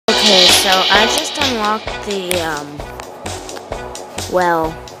Okay, so I just unlocked the,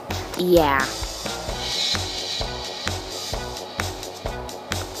 well, yeah.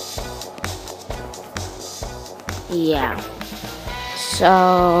 Yeah.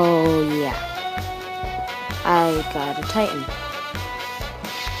 So, yeah. I got a Titan.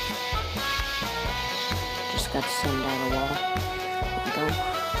 Just got to send out a wall. There you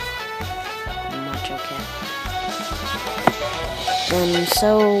go. Much okay. And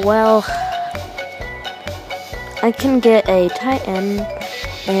so, well, I can get a Titan,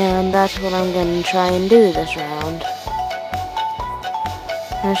 and that's what I'm going to try and do this round.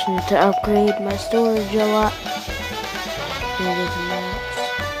 I just need to upgrade my storage a lot. Maybe the max.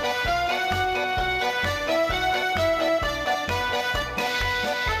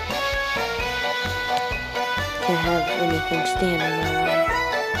 Can't have anything stand in my way.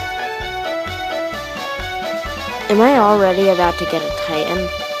 Am I already about to get a Titan?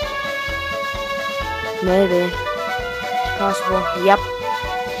 Maybe. It's possible. Yep.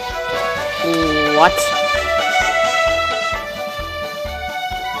 What?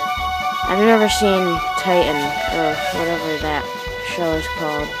 I've never seen Titan, or whatever that show is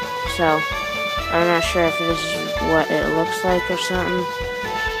called, so I'm not sure if this is what it looks like or something,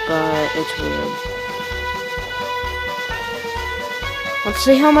 but it's weird. Let's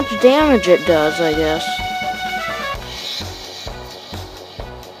see how much damage it does, I guess.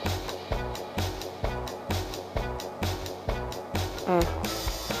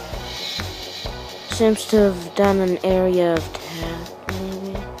 Seems to have done an area of 10,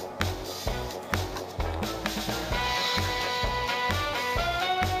 maybe.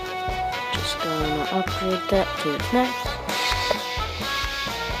 Just gonna upgrade that to its max.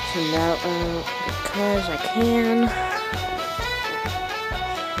 Send out because I can.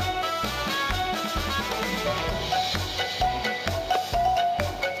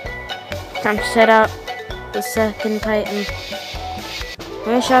 Time to set out the second Titan. How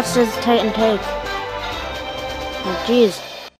many shots does the Titan take? Oh, jeez.